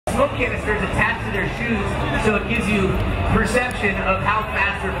smoke canisters attached to their shoes, so it gives you perception of how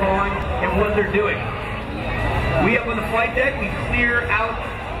fast they're falling and what they're doing. We up on the flight deck, we clear out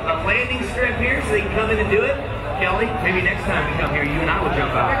a landing strip here so they can come in and do it. Kelly, maybe next time we come here, you and I will jump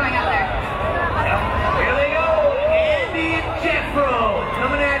out. We're going out there. Yep. Here they go, Andy and Jeffro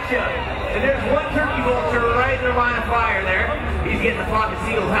coming at you. And there's one turkey vulture right in their line of fire there. He's getting the flock of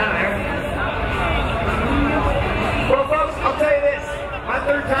seagulls out of there. Well, folks, I'll tell you this. My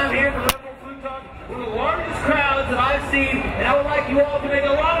third time here at the Red Bull Food Talk, one of the largest crowds that I've seen, and I would like you all to make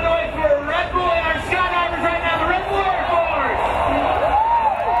a lot of noise for Red Bull and our Skydivers right now, the Red Bull Airforce!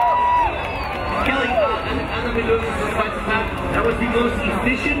 Kelly, I've been doing this for quite some time. That was the most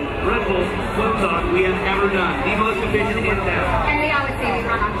efficient Red Bull Food Talk we have ever done. The most efficient in town. And they always say we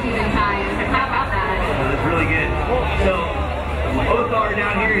run on Cuban time. How about that? That's really good. So, both are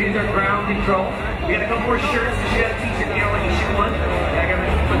down here. Here's our ground control. We got a couple more shirts. She got a t-shirt, you know, like a shoe one. I got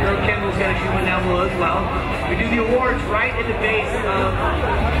my girl Kendall's got a shoe one down below as well. We do the awards right at the base of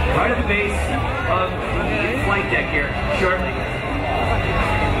the flight deck here shortly.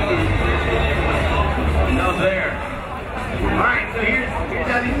 Up there. Alright, so here's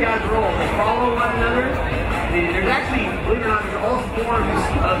how these guys roll. They follow one another. There's actually, believe it or not, there's all forms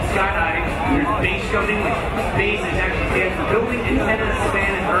of skydiving. There's base jumping, which base is actually stands for Building Antenna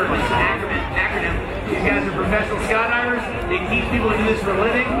Span and Earth. It's an acronym. These guys are professional skydivers. They teach people to do this for a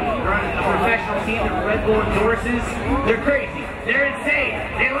living. They're on a professional team that Red Bull endorses. They're crazy. They're insane.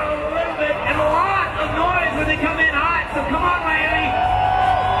 They love a little bit and a lot of noise when they come in hot. So come on, my